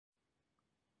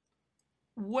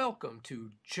Welcome to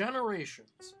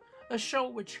Generations, a show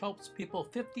which helps people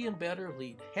 50 and better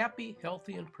lead happy,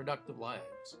 healthy, and productive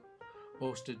lives.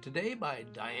 Hosted today by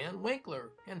Diane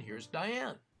Winkler, and here's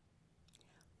Diane.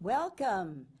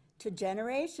 Welcome to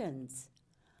Generations,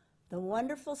 the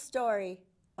wonderful story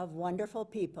of wonderful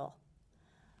people.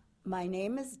 My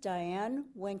name is Diane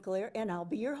Winkler, and I'll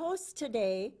be your host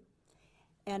today.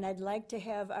 And I'd like to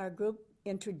have our group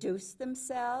introduce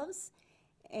themselves.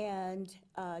 And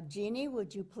Jeannie,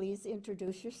 would you please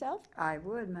introduce yourself? I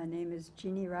would. My name is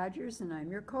Jeannie Rogers, and I'm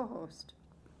your co-host.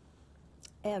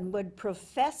 And would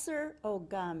Professor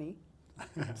Origami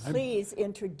please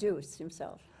introduce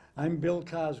himself? I'm Bill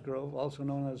Cosgrove, also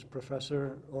known as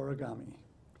Professor Origami.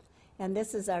 And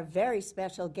this is our very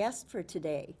special guest for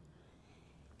today.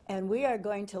 And we are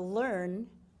going to learn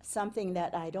something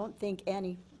that I don't think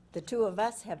the two of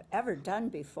us have ever done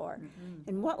before. Mm-hmm.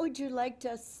 And what would you like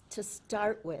us to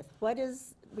start with? Would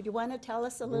you want to tell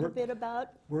us a little bit about?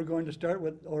 We're going to start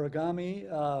with origami.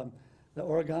 The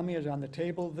origami is on the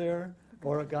table there.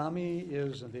 Origami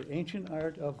is the ancient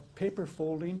art of paper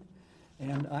folding.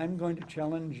 And I'm going to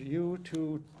challenge you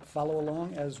to follow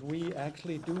along as we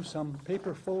actually do some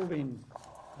paper folding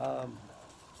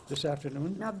this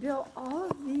afternoon. Now, Bill, all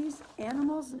of these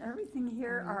animals and everything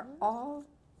here are all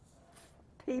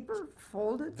paper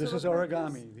folded? This is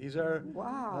origami. These are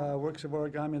wow. Works of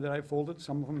origami that I folded,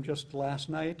 some of them just last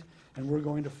night, and we're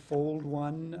going to fold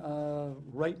one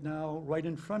right now, right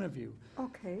in front of you.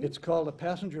 Okay. It's called a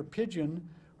passenger pigeon.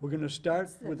 We're going to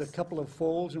start with a couple of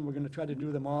folds, and we're going to try to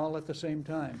do them all at the same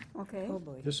time. Okay. Oh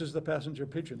boy. This is the passenger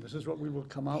pigeon. This is what we will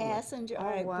come out Passenger, all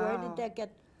right, where did that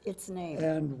get its name? with.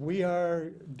 And we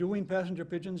are doing passenger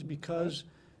pigeons because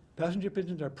passenger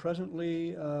pigeons are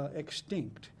presently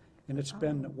extinct. And it's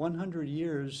been 100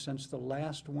 years since the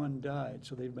last one died.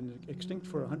 So they've been extinct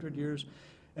for 100 years.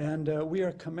 And we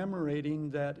are commemorating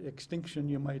that extinction,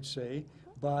 you might say,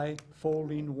 by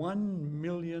folding 1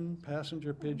 million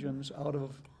passenger pigeons out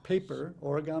of paper,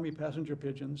 origami passenger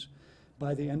pigeons,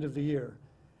 by the end of the year.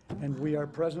 And we are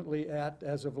presently at,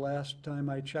 as of last time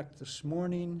I checked this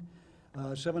morning,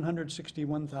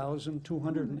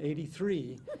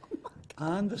 761,283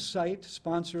 on the site,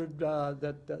 sponsored by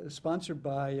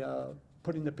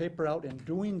putting the paper out and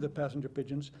doing the passenger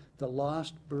pigeons, the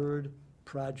Lost Bird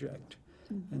Project.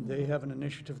 Mm-hmm. And they have an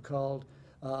initiative called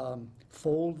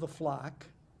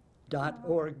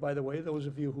foldtheflock.org. By the way, those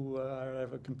of you who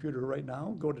have a computer right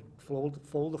now, go to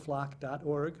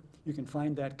foldtheflock.org. You can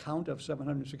find that count of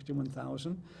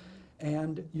 761,000.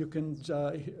 And you can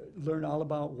learn all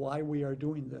about why we are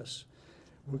doing this.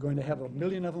 We're going to have 1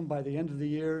 million of them by the end of the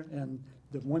year, and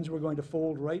the ones we're going to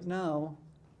fold right now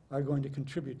are going to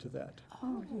contribute to that.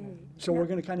 Oh, yay. So we're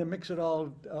going to kind of mix it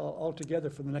all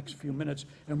together for the next few minutes,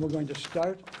 and we're going to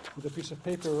start with a piece of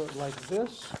paper like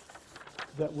this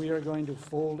that we are going to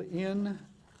fold in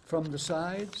from the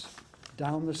sides,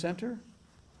 down the center.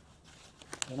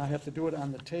 And I have to do it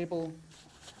on the table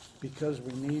because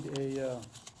we need a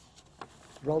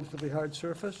relatively hard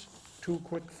surface. 2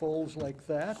 quick folds like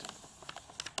that.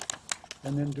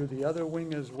 And then do the other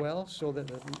wing as well, so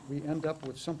that we end up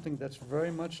with something that's very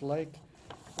much like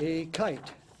a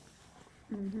kite,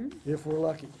 if we're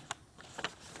lucky.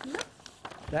 Yep.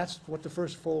 That's what the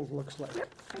first fold looks like, Yep.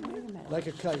 like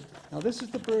a kite. Now this is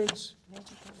the bird's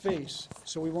face,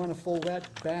 so we want to fold that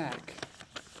back,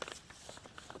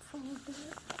 Fold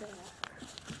that back.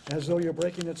 as though you're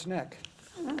breaking its neck.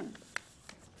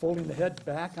 Folding the head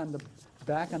back on the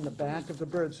back of the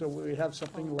bird, so we have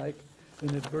something like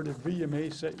an inverted V, you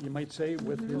might say,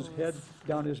 with his head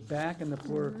down his back, and the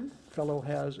poor fellow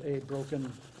has a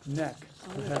broken neck,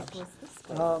 perhaps.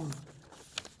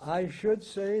 I should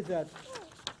say that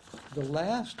the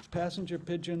last passenger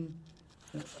pigeon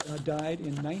died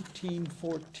in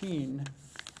 1914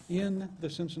 in the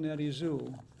Cincinnati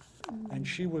Zoo, and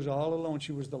she was all alone.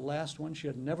 She was the last one. She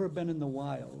had never been in the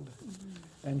wild,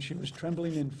 and she was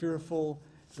trembling and fearful,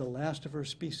 the last of her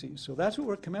species. So that's what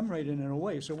we're commemorating in a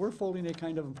way. So we're folding a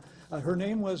kind of, her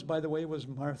name was, by the way, was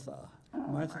Martha.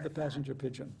 Martha the passenger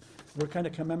pigeon. We're kind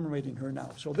of commemorating her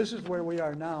now. So this is where we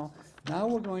are now. Now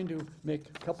we're going to make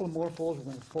a couple more folds. We're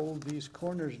going to fold these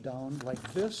corners down like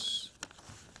this.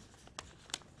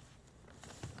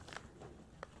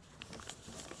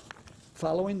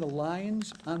 Following the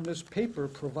lines on this paper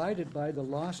provided by the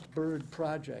Lost Bird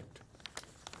Project.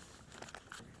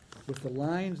 With the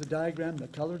lines, the diagram, the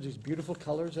colors, these beautiful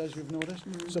colors, as you've noticed,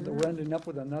 so that we're ending up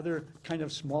with another kind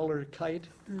of smaller kite.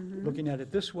 Looking at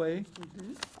it this way,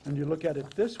 and you look at it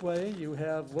this way, you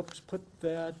have, put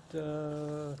that,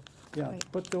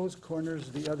 put those corners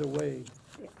the other way.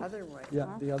 The other way. Yeah,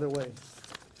 huh? the other way.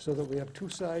 so that we have two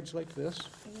sides like this.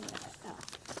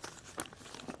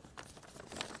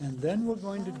 And then we're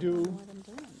going to do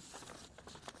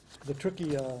the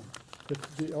tricky,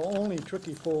 the only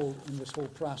tricky fold in this whole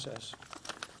process.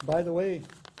 By the way,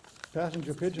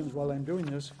 passenger pigeons, while I'm doing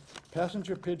this,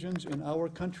 passenger pigeons in our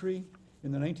country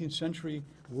in the 19th century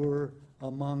were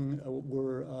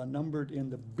numbered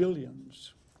in the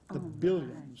billions,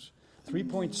 billions.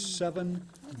 3.7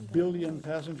 billion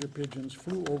passenger pigeons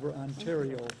flew over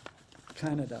Ontario,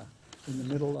 Canada, in the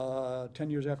middle, 10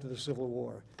 years after the Civil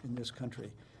War in this country.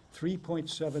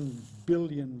 3.7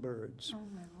 billion birds. Oh,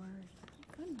 my word.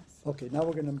 Goodness. Okay, now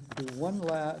we're gonna do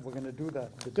we're gonna do the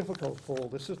difficult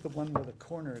fold. This is the one where the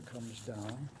corner comes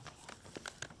down,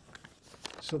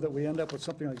 so that we end up with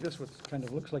something like this, which kind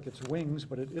of looks like it's wings,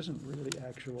 but it isn't really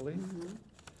actually.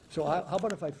 So how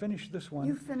about if I finish this one?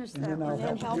 You finish and that then I'll one.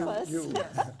 And help help you.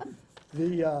 us.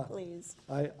 The, Please.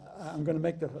 I'm gonna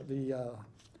make the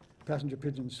passenger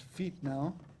pigeon's feet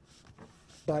now.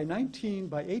 By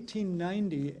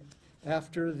 1890,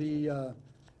 after the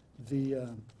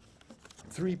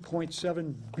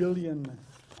 3.7 billion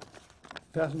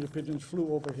passenger pigeons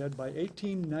flew overhead, by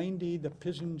 1890, the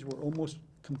pigeons were almost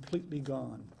completely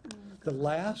gone. The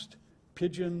last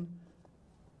pigeon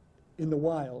in the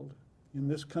wild in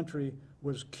this country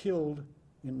was killed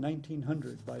in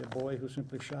 1900 by a boy who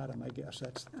simply shot him, I guess.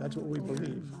 That's what we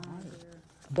believe.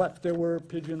 But there were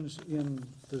pigeons in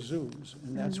the zoos,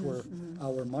 and that's where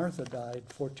our Martha died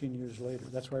 14 years later.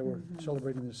 That's why we're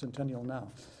celebrating the centennial now.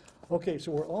 Okay,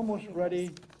 so we're almost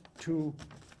ready to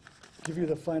give you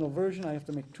the final version. I have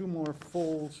to make two more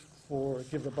folds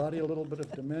give the body a little bit of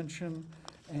dimension,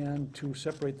 and to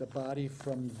separate the body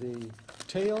from the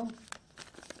tail.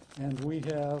 And we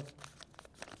have,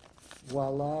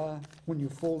 voila, when you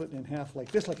fold it in half like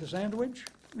this, like a sandwich,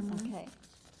 Okay.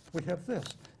 we have this,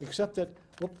 except that,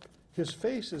 his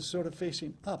face is sort of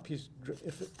facing up.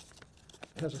 If it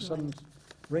has a sudden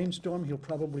rainstorm, he'll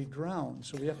probably drown,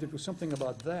 so we have to do something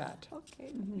about that.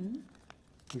 Okay.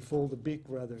 We fold the beak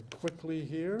rather quickly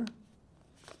here.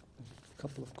 A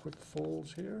couple of quick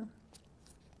folds here.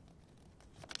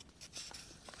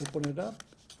 Open it up,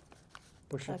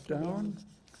 push Tuck it it in. down,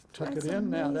 tuck it That's in.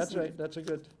 Now, that's amazing. right, that's a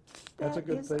good That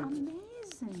thing. is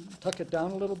amazing. Tuck it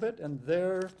down a little bit, and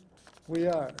there we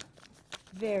are.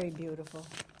 Very beautiful.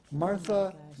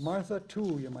 Martha, gosh. Martha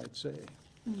 2, you might say.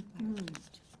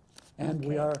 And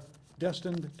we are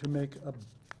destined to make 1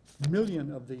 million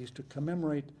of these to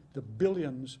commemorate the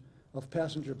billions of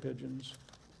passenger pigeons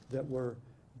that were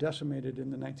decimated in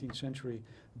the 19th century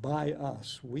by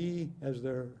us. We, as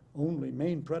their only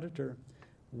main predator,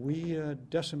 we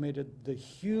decimated the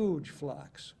huge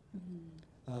flocks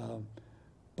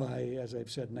by, as I've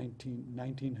said,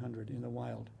 1900 in the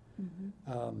wild.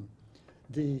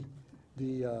 The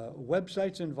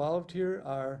websites involved here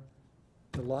are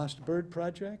the Lost Bird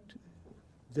Project.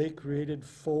 They created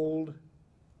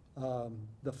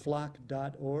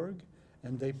theflock.org,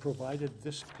 and they provided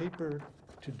this paper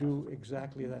to do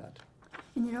exactly that.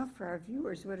 And you know, for our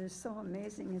viewers, what is so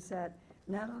amazing is that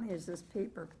not only is this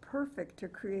paper perfect to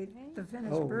create the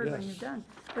finished Oh, bird when yes. you're done,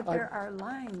 but I- there are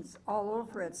lines all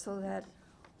over it so that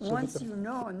that once the- you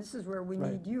know, and this is where we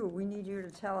Right. need you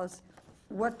to tell us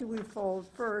what do we fold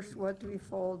first, what do we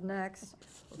fold next.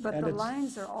 But And the it's-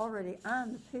 lines are already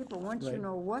on the paper, once you Right.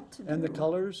 know what to do. And the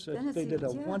colors, Then it's they did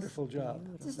a yes. wonderful job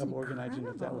Just of organizing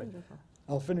it that way. incredible.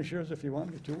 I'll finish yours if you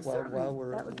want me to, while Certainly.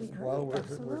 we're, That would be while great. we're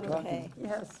Absolutely. talking. Okay.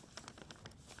 Yes.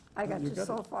 I got You you got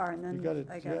so it. far, and You then got it,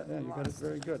 I yeah, got you got it lost.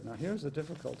 very good. Now, here's the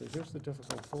difficulty, here's the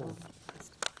difficult fold.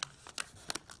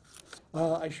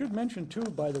 I should mention too,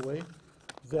 by the way,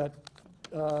 that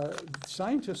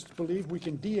scientists believe we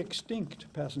can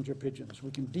de-extinct passenger pigeons.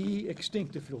 We can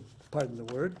de-extinct, if you'll pardon the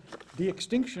word.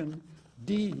 De-extinction,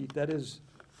 that is,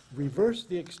 reverse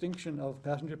the extinction of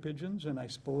passenger pigeons, and I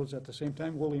suppose at the same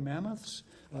time woolly mammoths,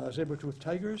 saber-toothed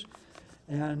tigers.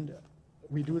 And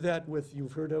we do that with,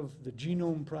 you've heard of the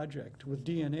Genome Project, with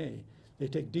DNA. They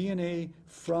take DNA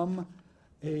from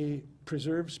a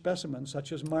preserved specimen,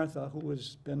 such as Martha, who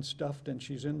has been stuffed, and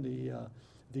she's in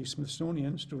the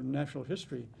Smithsonian Institute of Natural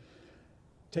History.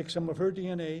 Take some of her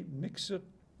DNA, mix it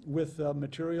with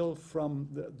material from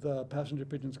the passenger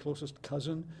pigeon's closest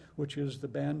cousin, which is the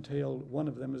band-tailed, one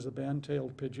of them is the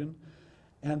band-tailed pigeon,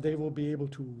 and they will be able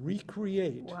to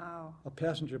recreate Wow, a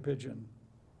passenger pigeon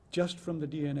just from the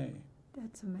DNA.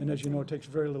 that's amazing. And as you know, it takes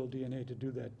very little DNA to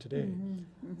do that today.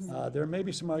 There may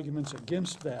be some arguments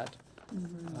against that,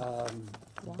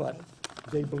 but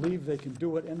they believe they can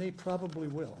do it, and they probably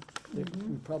will. We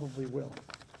probably will.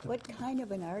 What kind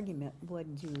of an argument would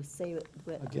you say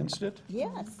with? Against it?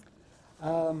 Yes.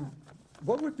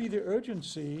 what would be the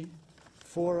urgency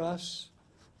for us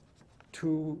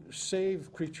to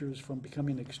save creatures from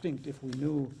becoming extinct if we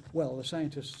knew, well, the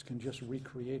scientists can just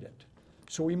recreate it?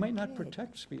 So we might not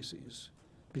protect species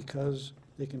because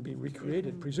they can be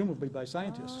recreated, presumably by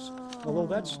scientists. Although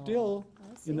that's still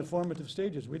in the formative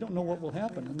stages. We don't know what will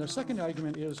happen. And the second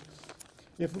argument is,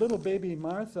 if little baby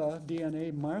Martha,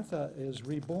 DNA Martha, is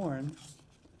reborn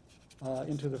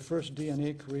into the first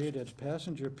DNA-created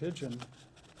passenger pigeon,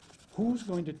 who's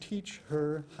going to teach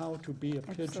her how to be a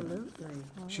pigeon? Absolutely.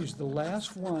 She's the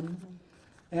last one.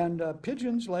 And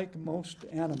pigeons, like most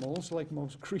animals, like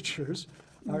most creatures,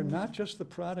 are not just the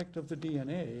product of the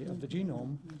DNA, of the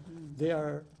genome.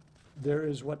 There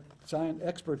is what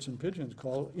experts in pigeons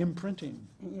call imprinting.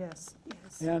 Yes,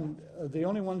 yes. And the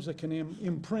only ones that can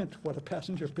imprint what a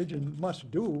passenger pigeon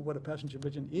must do, what a passenger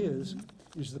pigeon is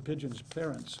the pigeon's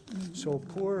parents. So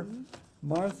poor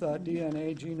Martha,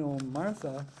 DNA genome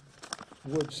Martha,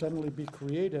 would suddenly be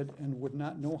created and would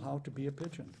not know how to be a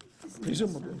pigeon.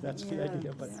 Presumably, that's the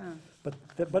idea.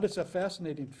 But it's a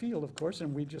fascinating field, of course,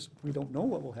 and we don't know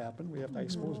what will happen. We have to, I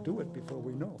suppose, do it before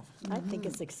we know. I think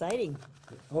it's exciting.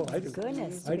 Oh, I do.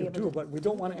 Goodness. I do too, but we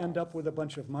don't want to end up with a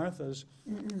bunch of Marthas.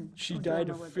 She died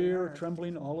of fear,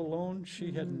 trembling, all alone.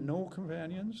 She had no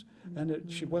companions, and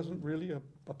she wasn't really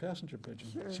a passenger pigeon.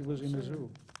 She was in a zoo.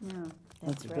 Yeah.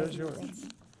 That's Okay, right. there's yours.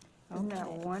 Isn't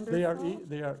that wonderful?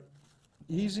 They are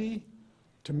easy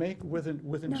to make with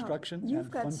instruction You've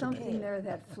and got fun to something make. there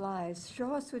that flies.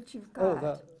 Show us what you've Oh,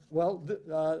 got.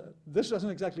 this doesn't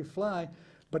exactly fly,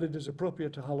 but it is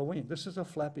appropriate to Halloween. This is a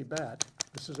flappy bat.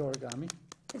 This is origami.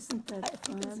 Isn't that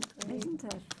fun? Isn't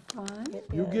that fun?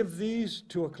 You give these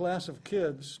to a class of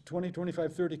kids, 20,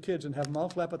 25, 30 kids, and have them all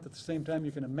flap at the same time,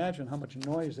 you can imagine how much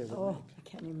noise they would Oh,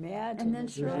 make. I can imagine. And then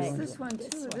It's show us right. this one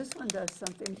too. This one does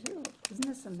something too. Isn't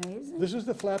this amazing? This is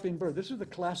the flapping bird. This is the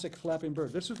classic flapping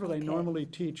bird. This is what I Okay. normally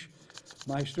teach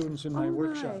my students in my Oh, my.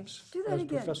 workshops Do that as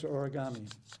again. Professor Origami.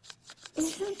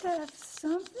 Isn't that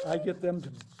something? I get them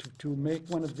to make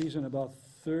one of these in about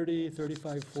 30,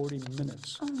 35, 40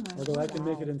 minutes. Oh, my Although I can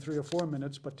make Wow. it in 3 or 4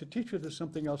 minutes, but to teach you there's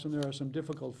something else, and there are some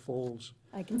difficult folds.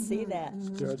 I can see that.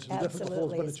 There are some difficult folds,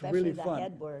 Absolutely, but it's especially really the fun.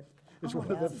 head work. It's Oh,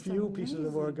 one of the that's few pieces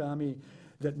of origami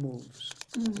that moves.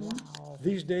 Wow.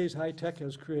 These days, high tech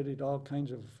has created all kinds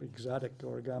of exotic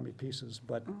origami pieces,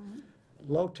 but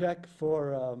low tech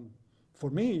for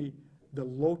me, the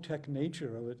low tech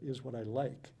nature of it is what I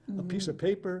like. A piece of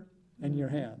paper and your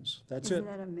hands. That's Isn't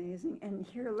it. that amazing? And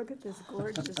here, look at this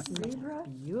gorgeous zebra.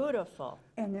 Beautiful.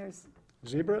 And there's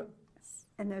Zebra,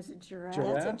 a giraffe. That's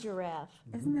Giraffe? a giraffe.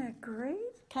 Isn't that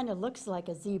great? Kind of looks like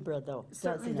a zebra, though,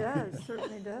 Certainly doesn't it? does.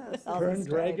 Certainly does. All the kern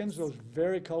dragons, stripes. those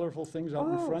very colorful things out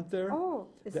in front there. Oh,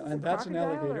 is this And a that's an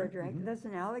crocodile or a alligator. dragon? That's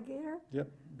an alligator?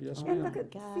 Yep, yes, And ma'am. look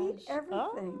at feet, Gosh.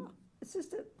 everything. Oh. It's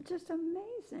just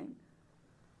amazing.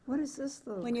 What is this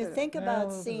little When you critter? think about Well,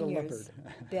 there's a seniors,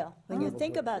 leopard. Bill, when you Oh.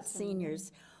 think about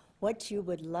seniors, what you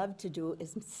would love to do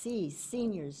is see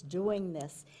seniors doing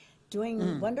this,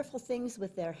 doing wonderful things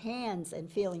with their hands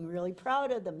and feeling really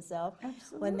proud of themselves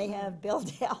when they have Bill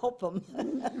to help them.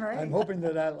 Right? I'm hoping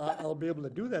that I'll be able to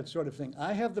do that sort of thing.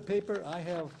 I have the paper, I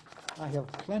have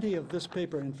plenty of this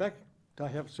paper. In fact, I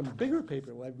have some bigger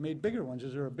paper. I've made bigger ones.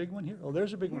 Is there a big one here? Oh,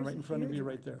 there's a big one right in front of you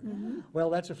right there.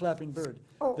 Well, that's a flapping bird.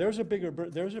 Oh. There's a bigger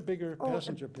bird, there's a bigger Oh,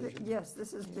 passenger th- pigeon. Yes,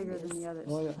 this is bigger than the others.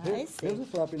 Oh, yeah. I Here's see. a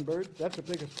flapping bird. That's the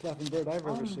biggest flapping bird I've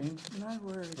ever seen. My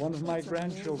word. One of my That's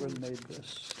grandchildren amazing. made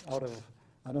this out of,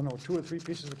 I don't know, 2 or 3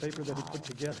 pieces of paper that he put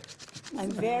together. I'm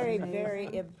very,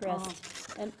 very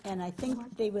impressed. And I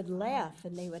think they would laugh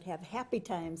and they would have happy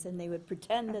times and they would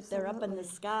pretend that they're up in the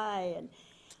Absolutely. sky and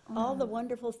all the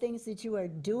wonderful things that you are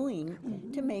doing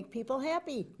to make people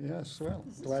happy. Yes, well,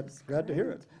 glad to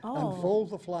hear it. Oh.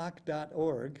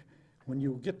 Unfoldtheflock.org, when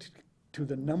you get to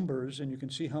the numbers and you can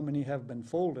see how many have been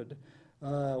folded,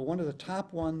 one of the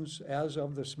top ones as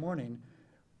of this morning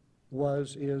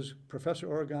is Professor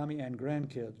Origami and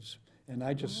grandkids. And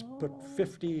I just put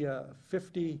 50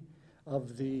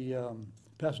 of the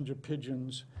passenger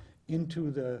pigeons into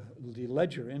the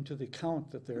ledger, into the count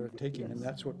that they're taking, and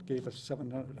that's what gave us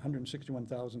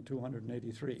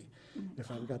 161,283, if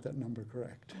I've got that number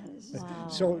correct. Wow.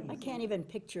 So I can't even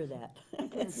picture that.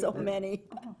 It's so many.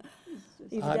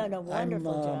 You've I'm- done a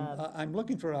wonderful job. I'm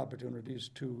looking for opportunities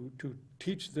to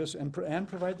teach this and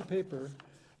provide the paper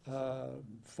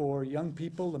for young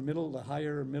people, the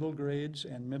higher middle grades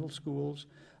and middle schools,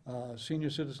 senior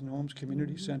citizen homes,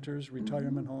 community centers,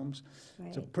 retirement homes.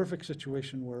 It's a Right. perfect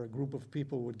situation where a group of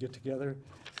people would get together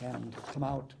and come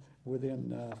out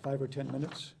within 5 or 10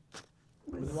 minutes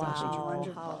with a message, Wow,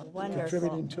 how wonderful.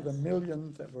 contributing to the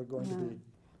millions that we're going to be.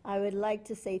 I would like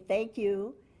to say thank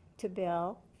you to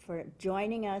Bill for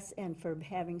joining us and for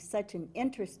having such an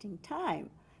interesting time.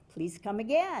 Please come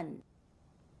again.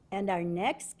 And our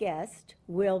next guest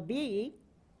will be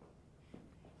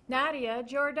Nadia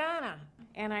Giordana,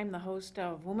 and I'm the host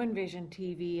of WomanVision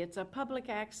TV. It's a public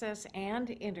access and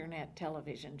internet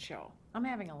television show. I'm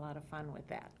having a lot of fun with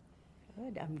that.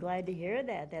 Good. I'm glad to hear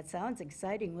that. That sounds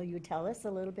exciting. Will you tell us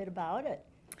a little bit about it?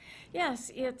 Yes,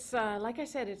 it's, like I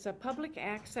said, it's a public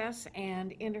access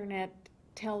and internet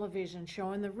television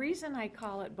show, and the reason I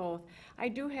call it both, I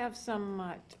do have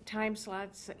some time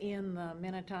slots in the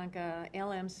Minnetonka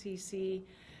LMCC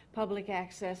public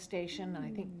access station, I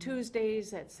think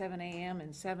Tuesdays at 7 a.m.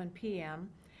 and 7 p.m.,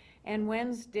 and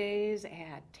Wednesdays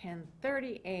at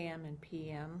 10:30 a.m. and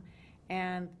p.m.,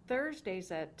 and Thursdays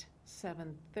at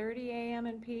 7:30 a.m.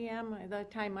 and p.m. The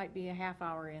time might be a half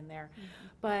hour in there.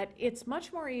 But it's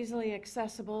much more easily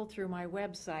accessible through my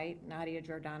website,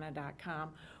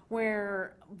 NadiaGiordana.com,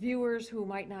 where viewers who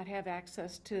might not have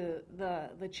access to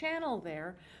the channel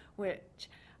there, which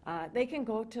they can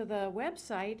go to the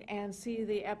website and see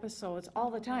the episodes all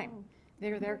the time.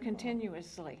 They're there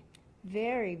continuously.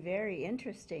 Very, very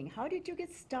interesting. How did you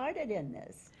get started in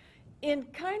this? In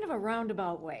kind of a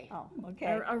roundabout way. Oh,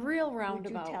 okay. A real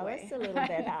roundabout way. Would you tell us a little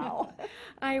bit how?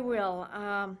 I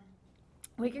will.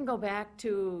 We can go back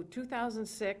to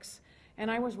 2006, and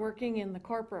I was working in the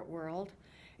corporate world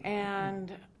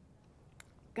and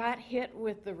got hit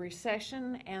with the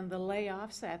recession and the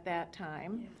layoffs at that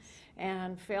time,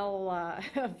 and fell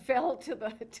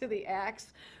to the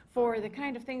axe for the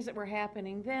kind of things that were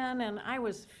happening then. And I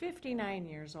was 59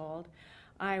 years old.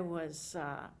 I was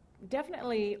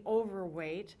definitely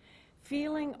overweight,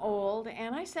 feeling old,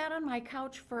 and I sat on my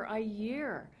couch for a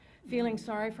year feeling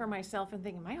sorry for myself and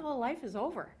thinking, my whole life is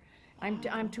over.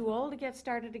 I'm too old to get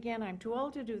started again. I'm too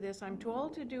old to do this. I'm too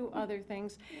old to do other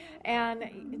things. And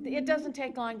it doesn't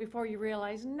take long before you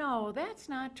realize, no, that's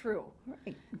not true.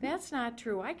 Right. That's not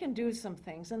true. I can do some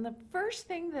things. And the first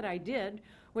thing that I did,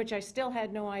 which I still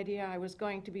had no idea I was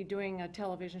going to be doing a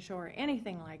television show or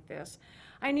anything like this,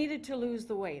 I needed to lose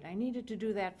the weight. I needed to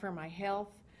do that for my health,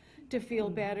 to feel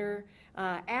better.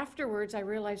 Afterwards, I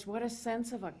realized what a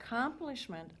sense of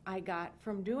accomplishment I got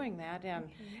from doing that. And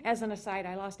as an aside,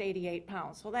 I lost 88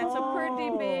 pounds. So that's a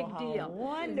pretty big deal.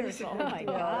 Wonderful. Oh my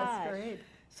Well, gosh. that's great.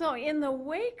 So in the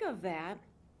wake of that,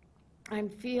 I'm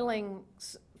feeling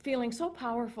so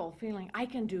powerful, feeling I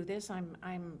can do this.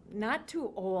 I'm not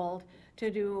too old to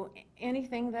do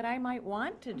anything that I might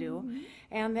want to do.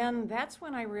 And then that's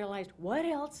when I realized, what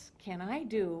else can I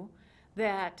do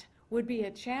that would be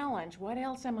a challenge? What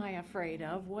else am I afraid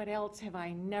of? What else have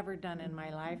I never done in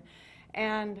my life?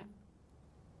 And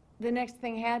the next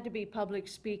thing had to be public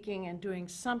speaking and doing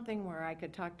something where I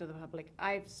could talk to the public.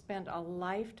 I've spent a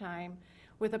lifetime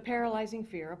with a paralyzing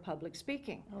fear of public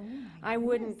speaking. Oh my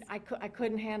I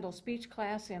couldn't handle speech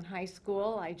class in high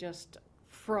school. I just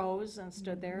froze and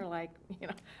stood there like,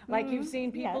 like you've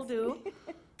seen people Yes. do.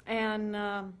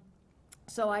 And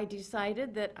so I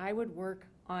decided that I would work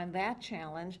on that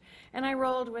challenge, and I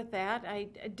rolled with that. I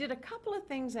did a couple of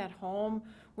things at home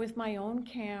with my own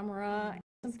camera,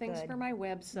 some things good. for my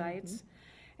websites,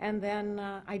 and then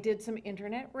I did some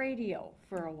internet radio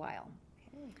for a while.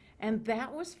 And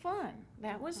that was fun.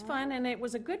 That was fun, and it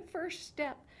was a good first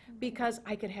step because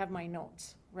I could have my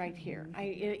notes right here.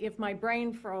 If my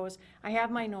brain froze, I have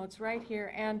my notes right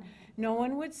here, and no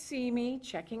one would see me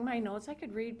checking my notes. I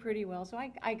could read pretty well, so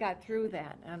I got through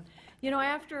that. And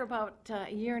after about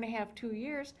a year and a half, 2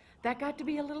 years, that got to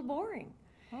be a little boring.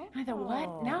 I thought,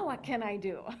 what? Now what can I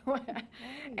do?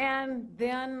 And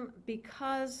then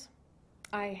because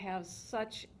I have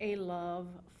such a love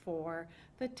for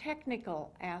the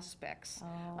technical aspects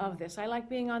of this. I like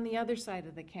being on the other side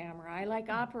of the camera. I like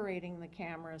operating the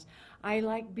cameras. I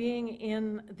like being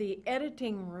in the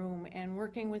editing room and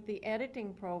working with the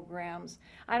editing programs.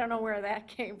 I don't know where that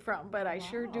came from, but I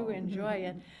sure do enjoy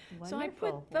it. So I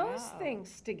put Wonderful. those Wow.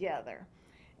 things together.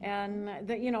 And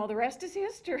the rest is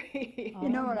history. You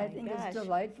know what Oh I my think gosh. is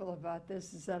delightful about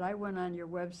this is that I went on your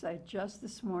website just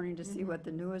this morning to see what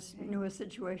the newest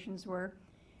situations were.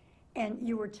 And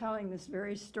you were telling this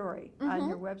very story on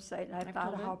your website. And I I've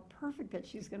thought told it. how perfect that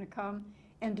she's going to come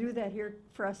and do that here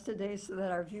for us today so that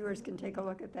our viewers can take a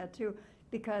look at that too.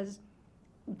 Because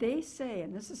they say,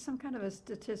 and this is some kind of a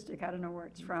statistic, I don't know where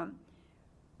it's from,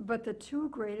 but the two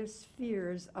greatest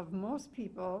fears of most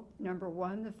people, number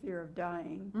one, the fear of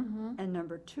dying, and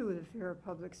number two, the fear of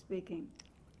public speaking.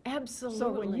 Absolutely.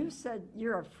 So when you said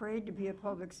you're afraid to be a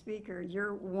public speaker,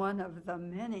 you're one of the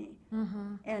many.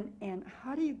 And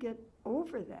how do you get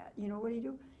over that? What do you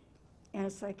do? And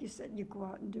it's like you said, you go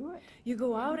out and do it. You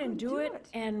go out and do it, it.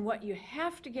 and what you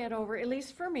have to get over, at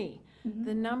least for me,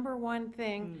 the number one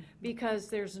thing, because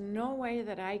there's no way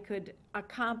that I could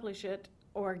accomplish it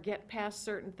or get past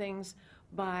certain things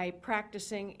by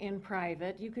practicing in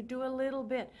private. You could do a little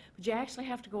bit, but you actually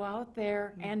have to go out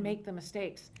there and make the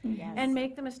mistakes. Yes. And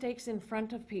make the mistakes in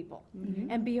front of people,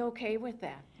 and be okay with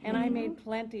that. And I made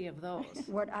plenty of those.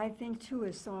 What I think too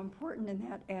is so important in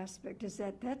that aspect is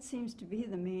that that seems to be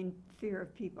the main fear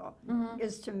of people,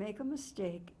 is to make a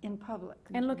mistake in public.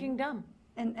 And looking dumb,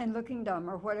 And looking dumb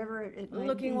or whatever it might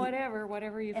looking be.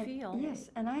 whatever you And- feel.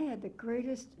 Yes, and I had the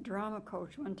greatest drama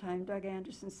coach one time, Doug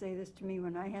Anderson, say this to me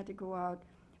when I had to go out.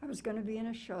 I was going to be in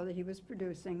a show that he was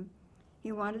producing.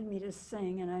 He wanted me to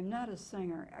sing, and I'm not a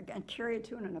singer. I can carry a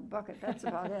tune in a bucket, that's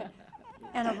about it.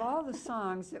 And of all the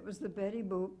songs, it was the Betty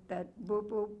Boop, that boop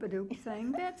boop ba-doop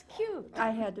thing. That's cute.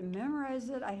 I had to memorize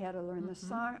it, I had to learn the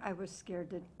song, I was scared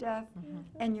to death,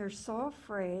 and you're so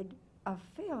afraid of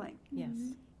failing.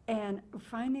 Yes. And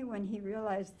finally, when he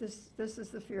realized this is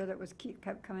the fear that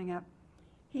kept coming up,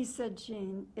 he said,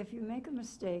 Jean, if you make a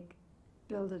mistake,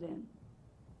 build it in.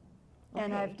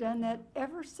 And Okay. I've done that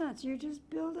ever since. You just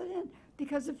build it in.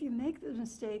 Because if you make the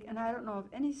mistake, and I don't know of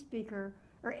any speaker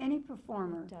or any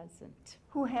performer Doesn't.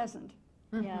 who hasn't,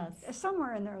 Yes.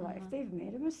 somewhere in their life, they've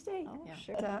made a mistake. Oh, Yeah.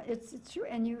 sure. It's true.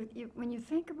 And when you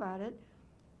think about it,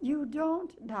 you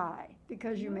don't die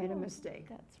because you made a mistake.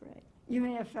 That's right. You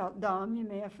may have felt dumb, you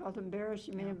may have felt embarrassed,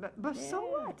 you may have, but so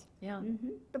Yeah. what? Yeah.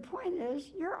 The point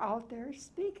is, you're out there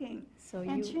speaking. So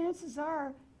And you, chances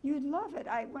are, you'd love it.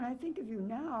 When I think of you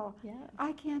now, yeah.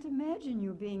 I can't imagine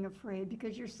you being afraid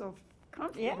because you're so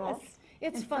comfortable. Yes.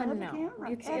 It's in front fun of the now.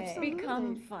 camera. It's Absolutely.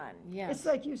 become fun, yes. It's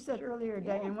like you said earlier,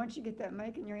 Diane, once you get that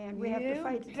mic in your hand, we have to You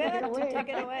fight to take bet it to away. take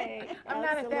it away. I'm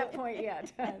not at that Absolutely. point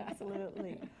yet.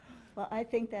 Absolutely. Well, I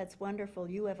think that's wonderful.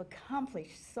 You have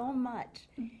accomplished so much,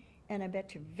 and I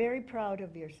bet you're very proud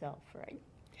of yourself, right?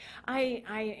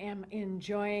 I am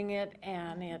enjoying it,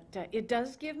 and it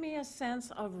does give me a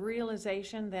sense of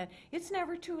realization that it's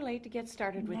never too late to get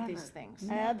started with these Never. things.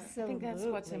 Absolutely. I think that's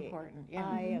what's important, yeah.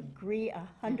 I agree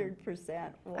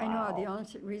 100%. Wow. I know, the only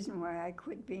reason why I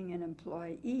quit being an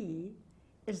employee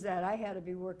is that I had to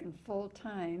be working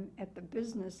full-time at the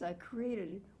business I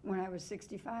created when I was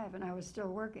 65, and I was still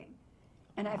working.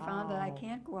 And I found that I Wow.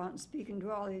 can't go out and speak and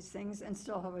do all these things and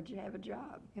still have a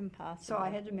job. Impossible. So I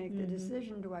had to make the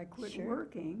decision, do I quit Sure.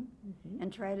 working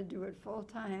and try to do it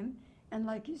full-time? And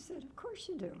like you said, of course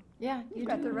you do. Yeah, You've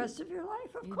got the rest of your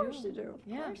life, of You course do. you do.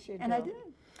 Yeah. Of course you And I do.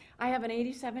 did. I have an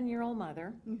 87-year-old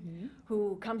mother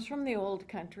who comes from the old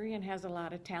country and has a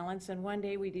lot of talents, and one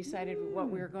day we decided what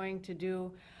we were going to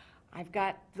do. I've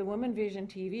got the WomanVision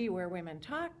TV, Where Women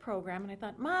Talk program, and I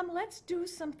thought, Mom, let's do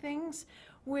some things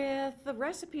with the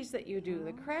recipes that you do,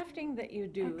 the crafting that you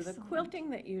do, the quilting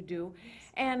that you do,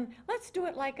 and let's do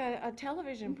it like a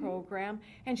television program.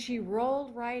 And she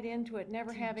rolled right into it,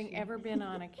 never having ever been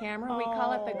on a camera. We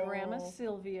call it the Grandma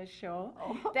Sylvia Show.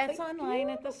 That's online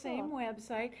at the same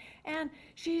website. And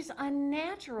she's a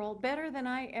natural, better than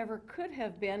I ever could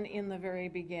have been in the very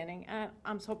beginning.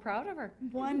 I'm so proud of her.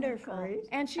 Wonderful. Great.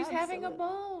 And she's having a Absolutely.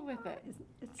 ball with it.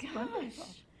 It's wonderful.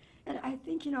 And I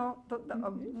think,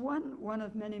 one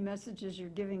of many messages you're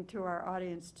giving to our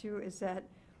audience too is that,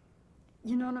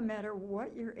 no matter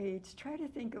what your age, try to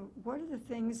think of what are the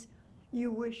things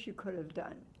you wish you could have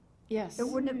done. Yes. It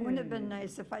wouldn't have been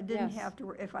nice if I didn't Yes. have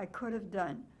to, if I could have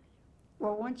done.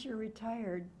 Well, once you're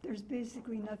retired, there's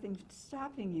basically nothing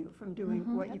stopping you from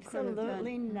doing what you could have done.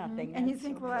 Absolutely nothing. And you That's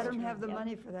think, so well, I don't true. have the Yep.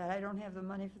 money for that, I don't have the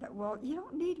money for that. Well, you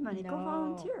don't need money, go No.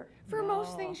 volunteer. For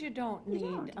most No. things, you don't You need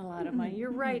don't. a lot of money.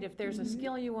 You're right. If there's a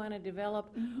skill you want to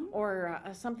develop or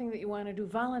something that you want to do,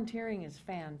 volunteering is You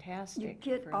fantastic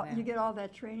get, for all, that. you get all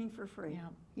that training for free. Yeah.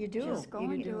 You do. Just go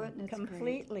you and do it, and it's great.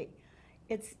 Completely.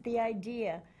 It's the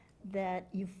idea that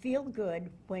you feel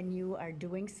good when you are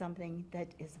doing something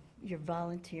that is, you're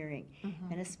volunteering.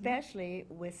 Mm-hmm. And especially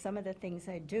with some of the things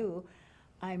I do,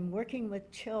 I'm working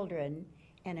with children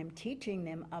and I'm teaching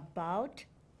them about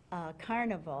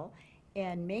carnival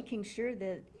and making sure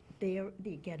that they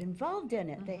get involved in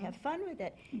it, they have fun with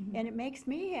it, Mm-hmm. and it makes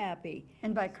me happy.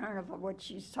 And by carnival, what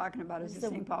she's talking about is the The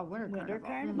St. Paul Winter Winter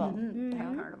Carnival. Carnival. Mhm.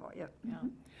 Mhm. Carnival, yep. Yeah.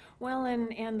 Well,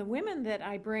 and the women that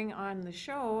I bring on the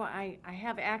show, I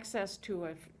have access to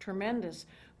a tremendous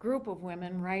group of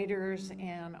women, writers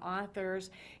and authors.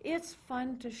 It's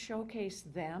fun to showcase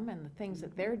them and the things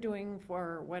that they're doing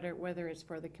for whether it's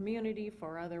for the community,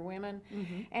 for other women,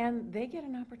 and they get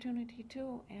an opportunity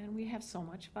too. And we have so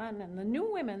much fun. And the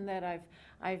new women that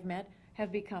I've met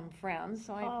have become friends,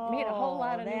 so I've made a whole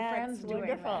lot of new friends That's doing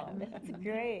wonderful. that. That's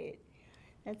great.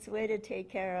 That's the way to take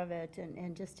care of it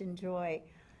and just enjoy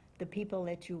the people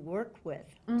that you work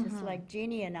with. Just like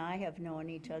Jeannie and I have known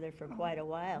each other for quite a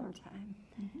while. Long time.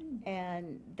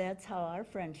 And that's how our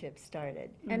friendship started.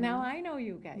 And now I know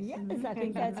you guys. Yes, I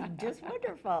think that's just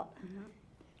wonderful.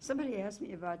 Somebody asked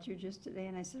me about you just today,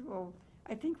 and I said, well,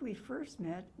 I think we first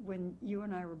met when you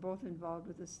and I were both involved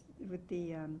with this, with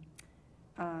the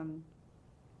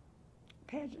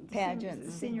pageant. Pageants.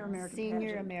 The Senior America Pageant.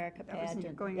 Senior America That was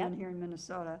Pageant. going Yep. on here in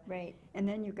Minnesota. Right. And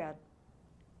then you got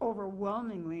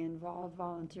overwhelmingly involved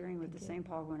volunteering with the St.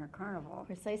 Paul Winter Carnival. Of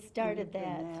course, I started You've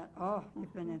been that. Oh,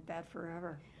 you've been at that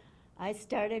forever. I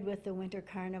started with the Winter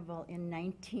Carnival in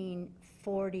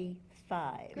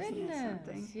 1945. Isn't that something?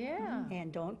 Goodness, yeah.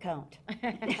 And don't count.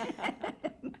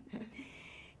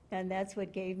 And that's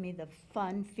what gave me the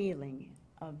fun feeling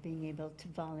of being able to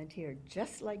volunteer,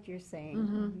 just like you're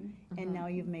saying. And now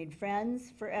you've made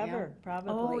friends forever,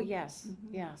 probably. Oh, yes,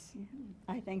 yes.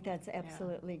 I think that's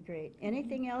absolutely great.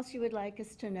 Anything else you would like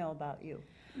us to know about you?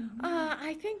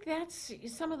 I think that's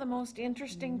some of the most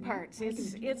interesting parts.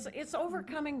 It's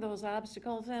overcoming those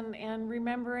obstacles and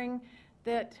remembering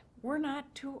that we're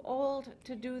not too old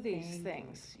to do these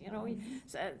things. You know,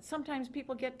 sometimes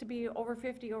people get to be over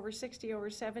 50, over 60, over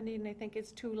 70, and they think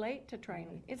it's too late to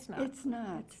train. It's not. It's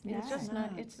not. It's just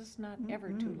not. It's just not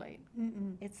ever too late.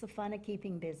 It's the fun of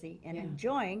keeping busy and Yeah.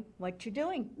 enjoying what you're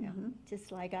doing.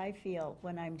 Just like I feel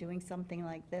when I'm doing something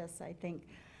like this, I think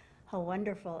how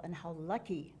wonderful and how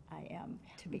lucky I am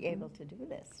to be able to do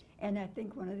this. And I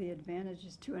think one of the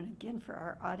advantages too, and again for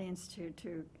our audience to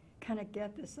kind of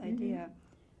get this idea,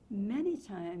 many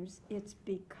times it's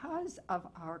because of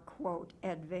our quote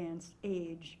advanced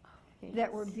age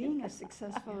that we're being as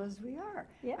successful as we are.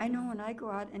 Yes. I know when I go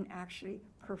out and actually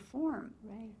perform,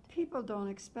 Right. people don't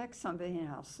expect somebody, and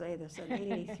I'll say this at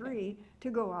 83, to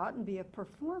go out and be a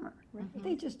performer.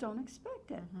 They just don't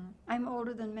expect it. I'm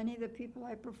older than many of the people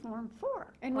I perform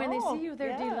for. And when they Oh, see you, they're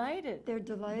yeah. delighted. They're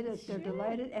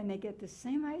delighted, and they get the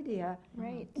same idea.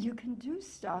 Right. You can do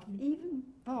stuff even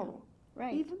though,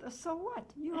 Right. so what?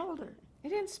 You're older.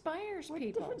 It inspires What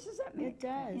people. difference does that make? It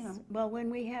does. You know? Well,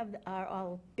 when we have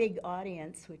our big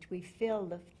audience, which we fill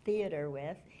the theater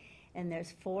with, and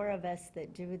there's 4 of us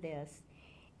that do this,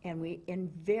 and we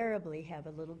invariably have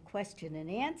a little question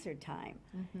and answer time.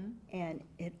 And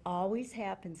it always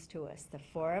happens to us. The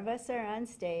 4 of us are on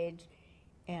stage,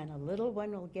 and a little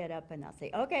one will get up and I'll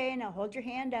say, okay, now hold your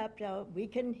hand up, so we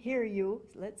can hear you.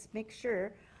 Let's make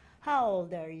sure. How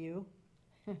old are you?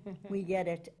 We get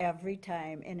it every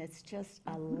time, and it's just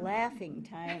a laughing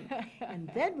time. And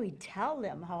then we tell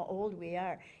them how old we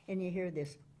are, and you hear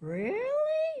this,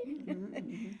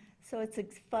 really? So it's a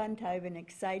fun time, an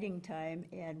exciting time,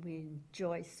 and we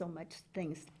enjoy so much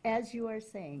things, as you are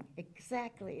saying,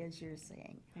 exactly as you're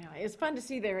saying. Yeah, it's fun to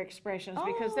see their expressions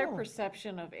because their Oh.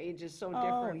 perception of age is so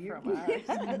Oh, different from ours.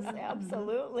 yes,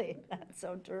 absolutely. That's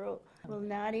so true. Well,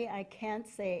 Nadia, I can't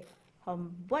say how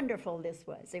wonderful this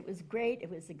was. It was great, it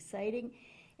was exciting,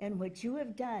 and what you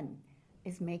have done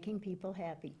is making people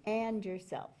happy, and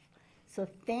yourself. So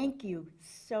thank you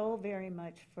so very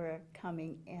much for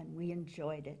coming, and we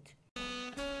enjoyed it.